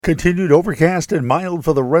Continued overcast and mild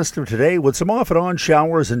for the rest of today with some off and on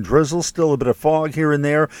showers and drizzle. Still a bit of fog here and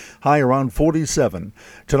there, high around 47.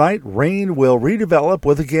 Tonight, rain will redevelop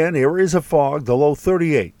with again areas of fog, the low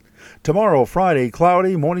 38. Tomorrow, Friday,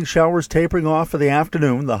 cloudy, morning showers tapering off for the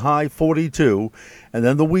afternoon, the high 42. And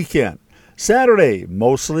then the weekend. Saturday,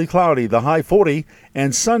 mostly cloudy, the high 40.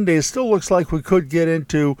 And Sunday still looks like we could get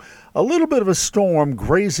into a little bit of a storm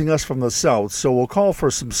grazing us from the south, so we'll call for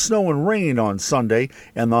some snow and rain on Sunday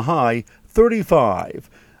and the high 35.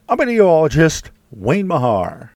 I'm meteorologist Wayne Mahar.